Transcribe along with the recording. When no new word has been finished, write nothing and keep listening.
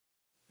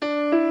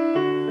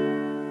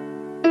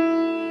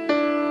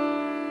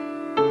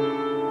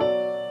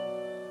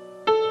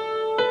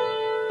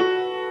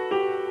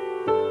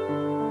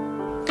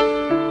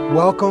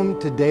Welcome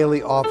to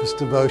Daily Office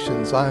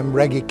Devotions. I'm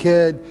Reggie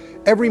Kidd.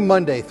 Every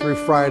Monday through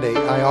Friday,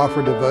 I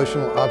offer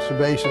devotional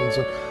observations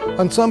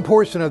on some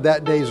portion of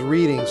that day's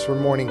readings for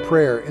morning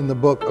prayer in the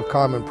Book of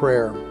Common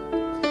Prayer.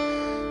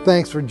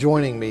 Thanks for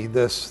joining me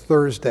this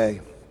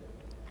Thursday.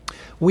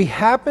 We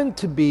happen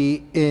to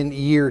be in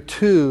year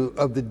 2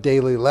 of the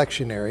daily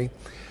lectionary,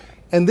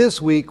 and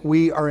this week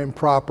we are in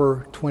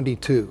proper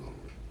 22.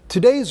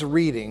 Today's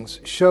readings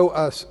show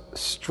us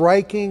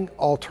striking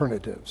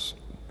alternatives.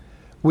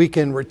 We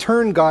can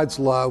return God's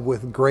love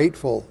with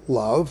grateful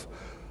love,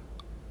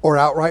 or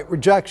outright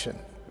rejection,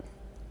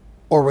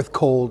 or with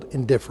cold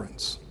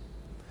indifference.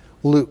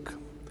 Luke.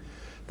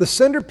 The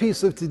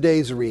centerpiece of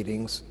today's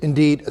readings,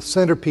 indeed a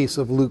centerpiece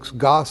of Luke's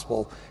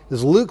gospel,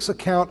 is Luke's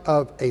account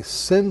of a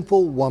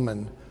sinful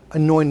woman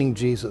anointing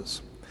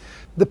Jesus.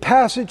 The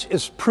passage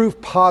is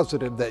proof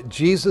positive that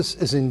Jesus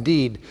is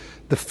indeed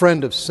the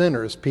friend of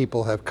sinners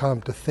people have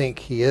come to think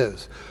he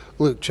is.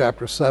 Luke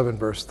chapter 7,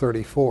 verse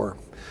 34.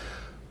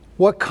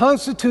 What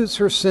constitutes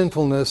her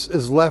sinfulness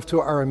is left to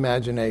our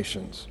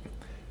imaginations.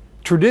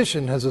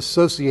 Tradition has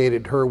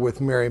associated her with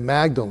Mary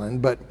Magdalene,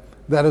 but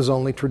that is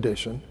only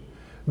tradition.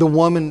 The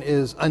woman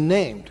is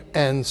unnamed,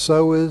 and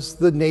so is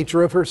the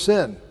nature of her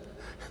sin.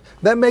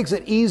 That makes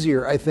it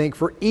easier, I think,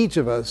 for each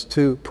of us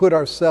to put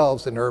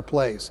ourselves in her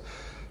place,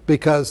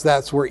 because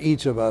that's where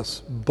each of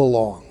us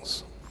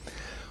belongs.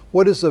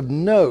 What is of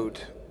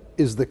note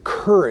is the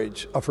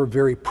courage of her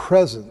very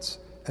presence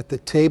at the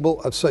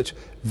table of such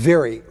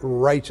very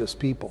righteous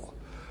people,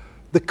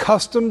 the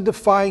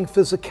custom-defying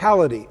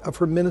physicality of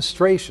her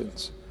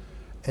ministrations,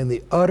 and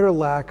the utter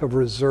lack of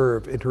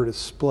reserve in her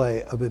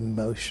display of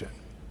emotion.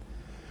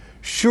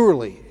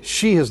 Surely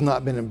she has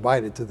not been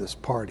invited to this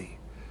party,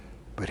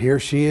 but here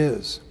she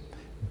is,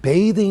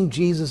 bathing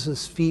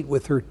Jesus' feet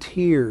with her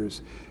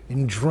tears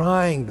and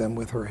drying them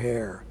with her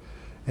hair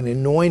and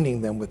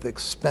anointing them with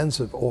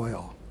expensive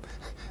oil.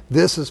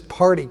 This is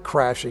party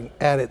crashing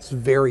at its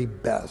very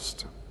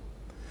best.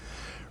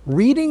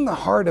 Reading the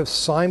heart of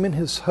Simon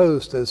his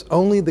host as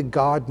only the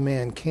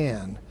God-man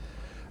can,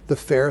 the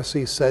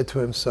Pharisee said to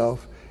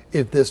himself,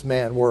 if this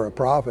man were a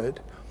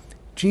prophet.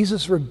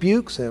 Jesus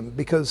rebukes him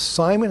because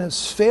Simon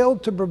has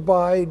failed to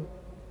provide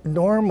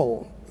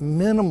normal,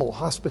 minimal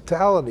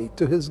hospitality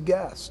to his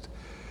guest.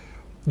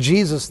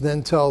 Jesus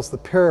then tells the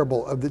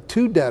parable of the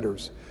 2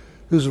 debtors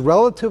whose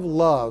relative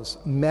loves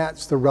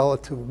match the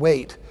relative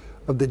weight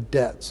of the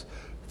debts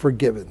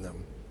forgiven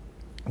them.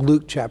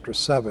 Luke chapter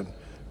 7,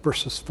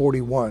 verses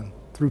 41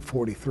 through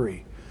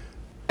 43.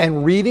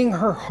 And reading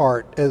her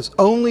heart as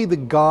only the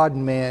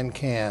God-man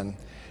can,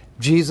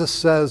 Jesus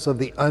says of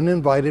the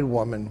uninvited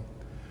woman,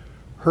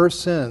 her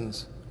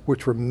sins,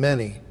 which were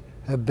many,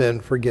 have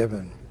been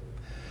forgiven.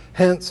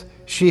 Hence,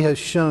 she has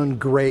shown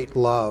great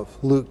love.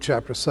 Luke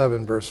chapter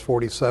 7, verse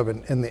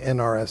 47 in the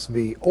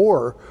NRSV.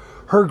 Or,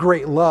 her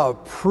great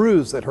love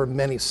proves that her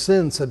many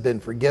sins have been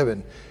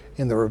forgiven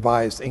in the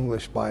Revised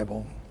English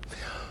Bible.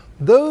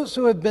 Those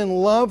who have been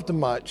loved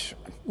much,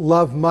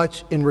 love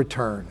much in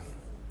return.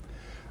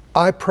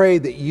 I pray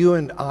that you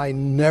and I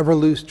never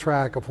lose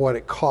track of what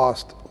it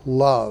cost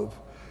love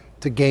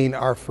to gain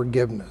our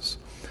forgiveness,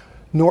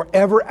 nor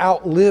ever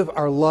outlive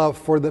our love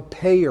for the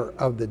payer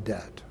of the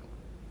debt.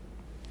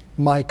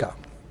 Micah.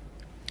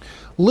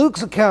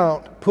 Luke's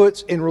account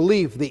puts in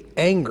relief the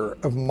anger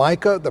of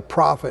Micah the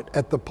prophet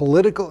at the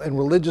political and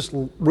religious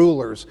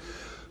rulers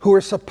who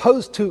are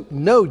supposed to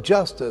know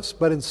justice,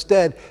 but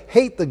instead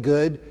hate the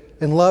good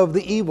and love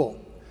the evil,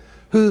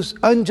 whose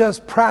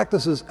unjust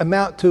practices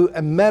amount to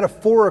a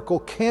metaphorical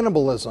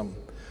cannibalism,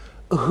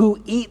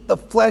 who eat the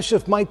flesh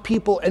of my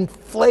people and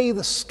flay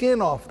the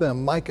skin off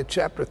them. Micah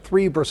chapter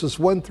 3, verses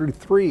 1 through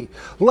 3.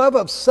 Love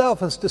of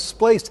self has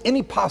displaced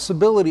any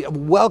possibility of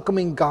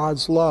welcoming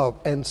God's love,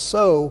 and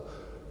so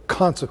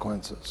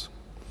consequences.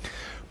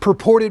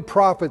 Purported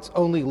prophets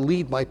only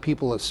lead my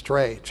people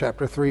astray.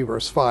 Chapter 3,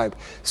 verse 5.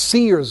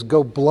 Seers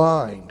go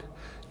blind.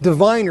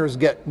 Diviners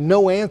get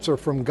no answer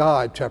from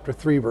God. Chapter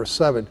 3, verse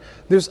 7.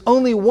 There's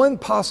only one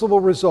possible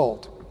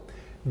result.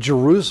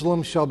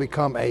 Jerusalem shall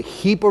become a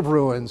heap of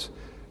ruins,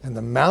 and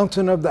the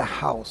mountain of the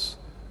house,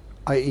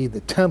 i.e.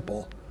 the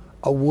temple,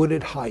 a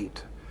wooded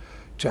height.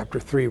 Chapter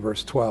 3,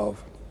 verse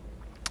 12.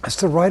 As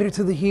the writer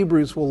to the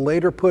Hebrews will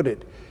later put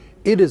it,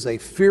 it is a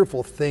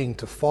fearful thing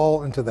to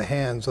fall into the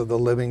hands of the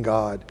living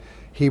God.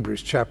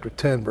 Hebrews chapter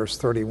 10, verse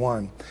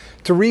 31.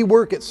 To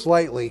rework it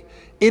slightly,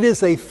 it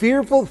is a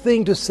fearful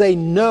thing to say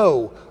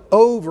no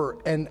over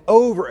and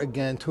over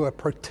again to a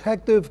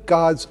protective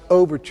God's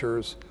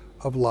overtures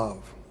of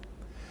love.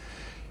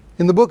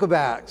 In the book of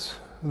Acts,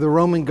 the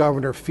Roman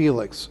governor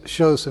Felix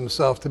shows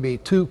himself to be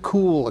too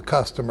cool a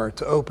customer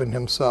to open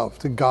himself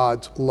to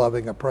God's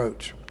loving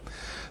approach.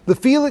 The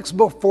Felix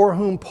before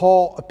whom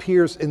Paul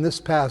appears in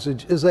this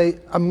passage is a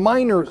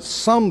minor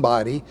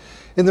somebody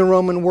in the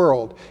Roman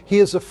world. He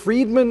is a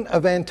freedman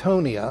of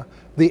Antonia,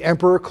 the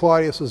Emperor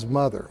Claudius's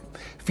mother.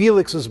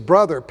 Felix's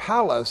brother,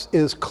 Pallas,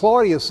 is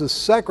Claudius's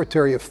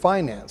secretary of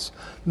finance.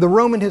 The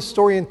Roman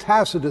historian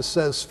Tacitus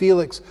says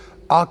Felix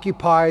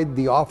occupied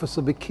the office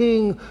of a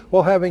king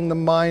while having the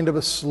mind of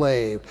a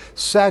slave,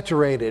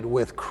 saturated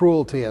with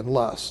cruelty and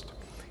lust.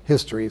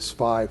 Histories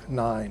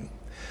 5:9.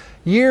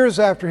 Years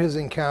after his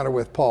encounter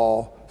with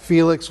Paul,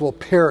 Felix will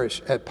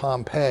perish at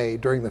Pompeii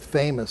during the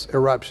famous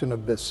eruption of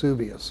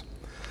Vesuvius.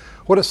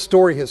 What a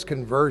story his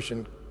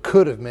conversion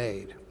could have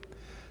made.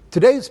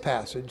 Today's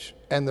passage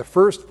and the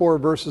first 4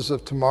 verses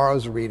of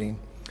tomorrow's reading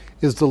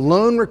is the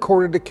lone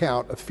recorded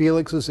account of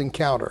Felix's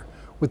encounter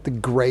with the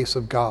grace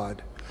of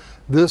God.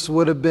 This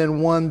would have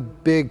been one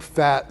big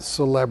fat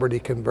celebrity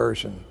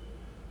conversion,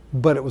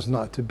 but it was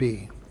not to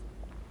be.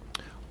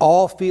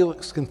 All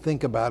Felix can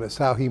think about is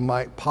how he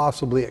might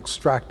possibly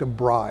extract a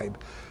bribe,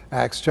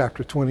 Acts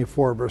chapter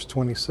 24, verse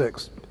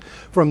 26,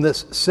 from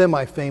this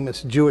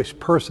semi-famous Jewish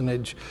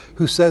personage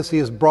who says he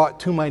has brought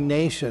to my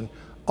nation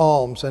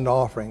alms and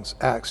offerings,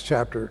 Acts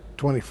chapter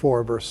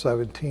 24, verse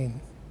 17.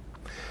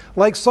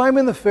 Like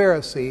Simon the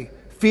Pharisee,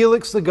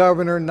 Felix the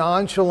governor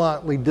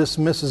nonchalantly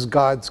dismisses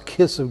God's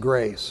kiss of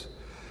grace.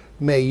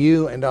 May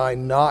you and I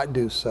not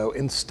do so.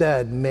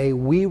 Instead, may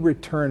we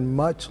return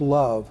much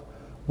love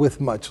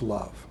with much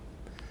love.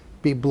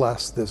 Be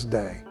blessed this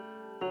day.